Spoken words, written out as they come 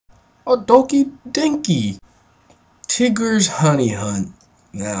Oh, Donkey Dinky. Tigger's Honey Hunt.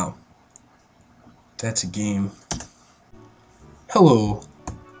 Now, that's a game. Hello,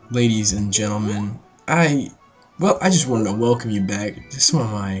 ladies and gentlemen. I just wanted to welcome you back to some of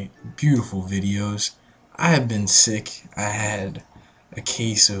my beautiful videos. I have been sick. I had a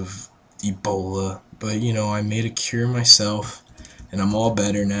case of Ebola, but you know, I made a cure myself, and I'm all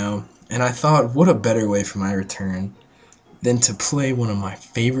better now. And I thought, what a better way for my return than to play one of my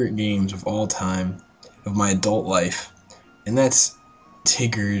favorite games of all time, of my adult life, and that's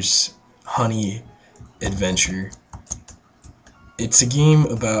Tigger's Honey Adventure. It's a game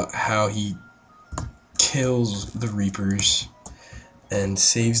about how he kills the Reapers and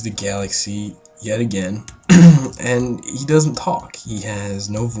saves the galaxy yet again. And he doesn't talk. He has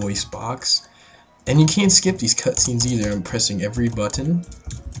no voice box. And you can't skip these cutscenes either. I'm pressing every button.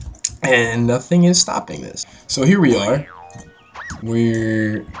 And nothing is stopping this. So here we are.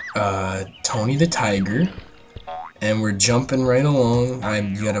 We're Tony the Tiger. And we're jumping right along.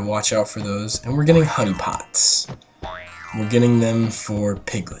 You gotta watch out for those. And we're getting honey pots. We're getting them for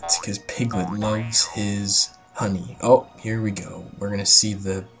Piglet, because Piglet loves his honey. Oh, here we go. We're gonna see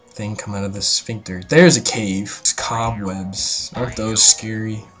the thing come out of the sphincter. There's a cave. It's cobwebs. Aren't those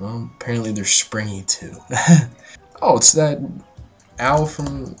scary? Well, apparently they're springy too. Oh, it's that owl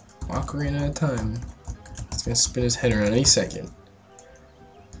from Ocarina of Time. It's gonna spin his head around any second.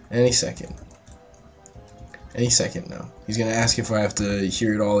 Any second. Any second now. He's gonna ask if I have to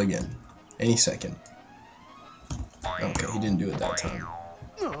hear it all again. Any second. Okay, he didn't do it that time.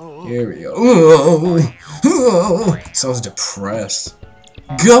 Here we go. Sounds depressed.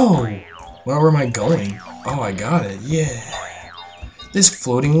 Go! Where am I going? Oh, I got it. Yeah. This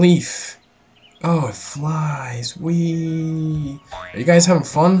floating leaf. Oh, it flies. Whee! Are you guys having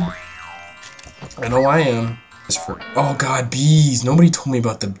fun? I know I am. Oh god, bees. Nobody told me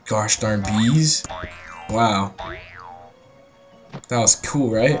about the gosh darn bees. Wow. That was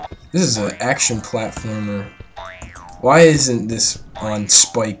cool, right? This is an action platformer. Why isn't this on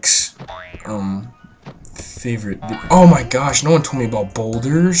Spike's favorite? Oh my gosh, no one told me about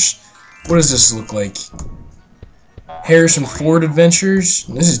boulders. What does this look like? Harrison Ford Adventures?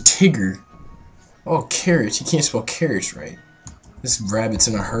 This is Tigger. Oh, carrots. You can't spell carrots right. This rabbit's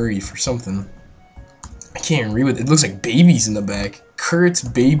in a hurry for something. I can't even read what it looks like. Babies in the back. Carrots,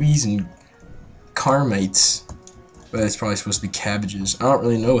 babies, and carmites. But it's probably supposed to be cabbages. I don't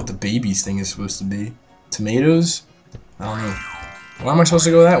really know what the babies thing is supposed to be. Tomatoes? I don't know. Why am I supposed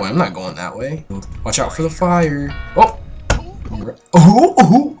to go that way? I'm not going that way. Watch out for the fire. Oh!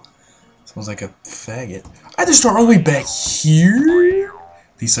 Oh! Sounds like a faggot. I had to start all the way back here?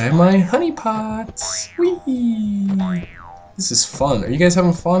 At least I have my honey pots. Whee! This is fun. Are you guys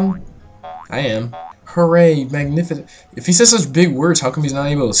having fun? I am. Hooray, magnificent. If he says such big words, how come he's not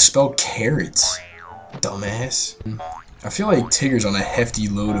able to spell carrots? Dumbass. I feel like Tigger's on a hefty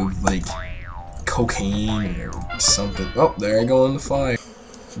load of, like, cocaine or something. Oh, there I go in the fire.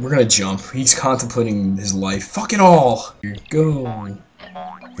 We're gonna jump. He's contemplating his life. Fuck it all! Here we go.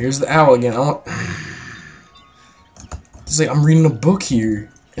 Here's the owl again. It's like I'm reading a book here.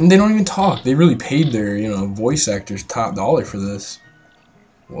 And they don't even talk. They really paid their, you know, voice actors top dollar for this.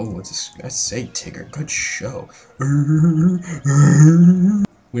 Whoa, what's this guy say, Tigger? Good show.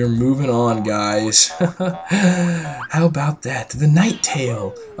 We're moving on, guys. How about that? To the night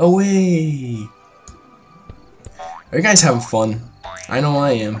tail. Away. Are you guys having fun? I know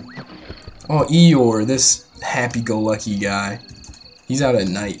I am. Oh, Eeyore, this happy-go-lucky guy. He's out at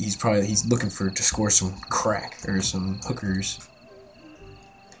night. He's looking to score some crack or some hookers.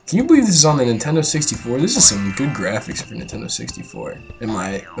 Can you believe this is on the Nintendo 64? This is some good graphics for Nintendo 64, in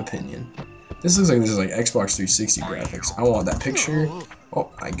my opinion. This looks like this is like Xbox 360 graphics. I want that picture.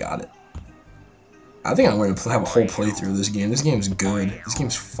 Oh, I got it. I think I'm going to have a whole playthrough of this game. This game's good. This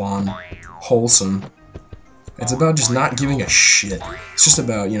game's fun. Wholesome. It's about just not giving a shit. It's just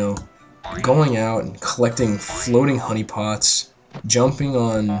about, you know, going out and collecting floating honey pots, jumping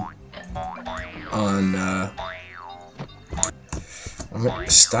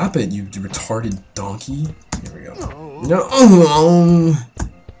stop it, you retarded donkey. Here we go. No.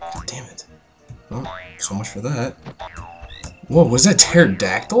 Damn it. Oh, so much for that. Whoa, was that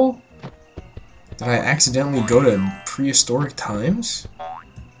pterodactyl? Did I accidentally go to prehistoric times?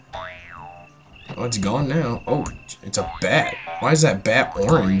 Oh, it's gone now. Oh, it's a bat. Why is that bat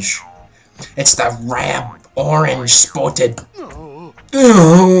orange? It's the rab orange spotted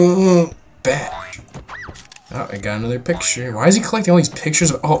bat. Oh, I got another picture. Why is he collecting all these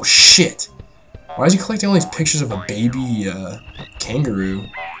pictures of— oh, shit. Why is he collecting all these pictures of a baby kangaroo?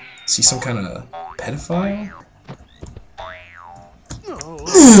 Is he some kind of pedophile?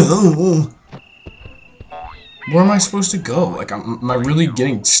 Where am I supposed to go? Like, am I really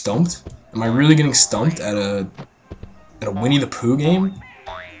getting stumped? Am I really getting stumped at a Winnie the Pooh game?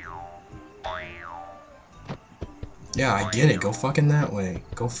 Yeah, I get it. Go fucking that way.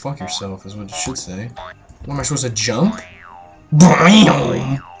 Go fuck yourself is what it should say. What, am I supposed to jump?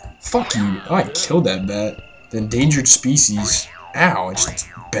 Fuck you. Oh, I killed that bat. The endangered species. Ow, I just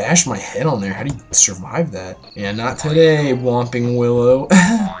bashed my head on there. How do you survive that? Yeah, not today, Whomping Willow.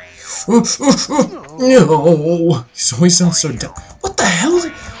 No. He always sounds so dumb. What the hell is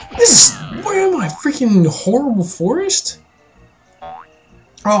it? Where am I? Freaking horrible forest?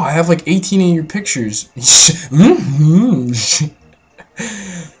 Oh, I have like 18 of your pictures.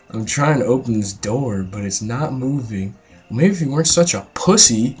 I'm trying to open this door, but it's not moving. Well, maybe if you weren't such a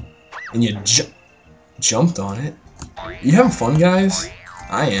pussy and you jumped on it. You having fun, guys?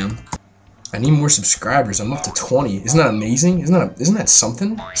 I am. I need more subscribers. I'm up to 20. Isn't that amazing? Isn't that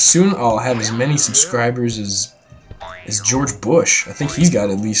something? Soon I'll have as many subscribers as George Bush. I think he's got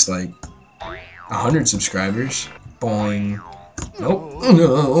at least like 100 subscribers. Boing. Nope.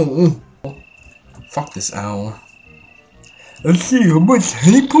 No. Fuck this owl. Let's see how much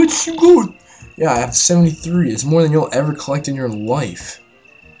honey pots you got. Yeah, I have 73. It's more than you'll ever collect in your life.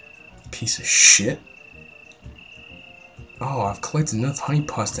 Piece of shit. Oh, I've collected enough honey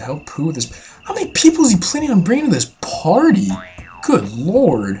pots to help Pooh with this. How many people is he planning on bringing to this party? Good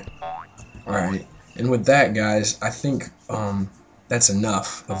lord. Alright, and with that, guys, I think that's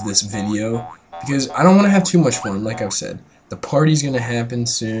enough of this video. Because I don't want to have too much fun, like I've said. The party's gonna happen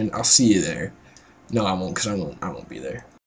soon. I'll see you there. No, I won't, because I won't be there.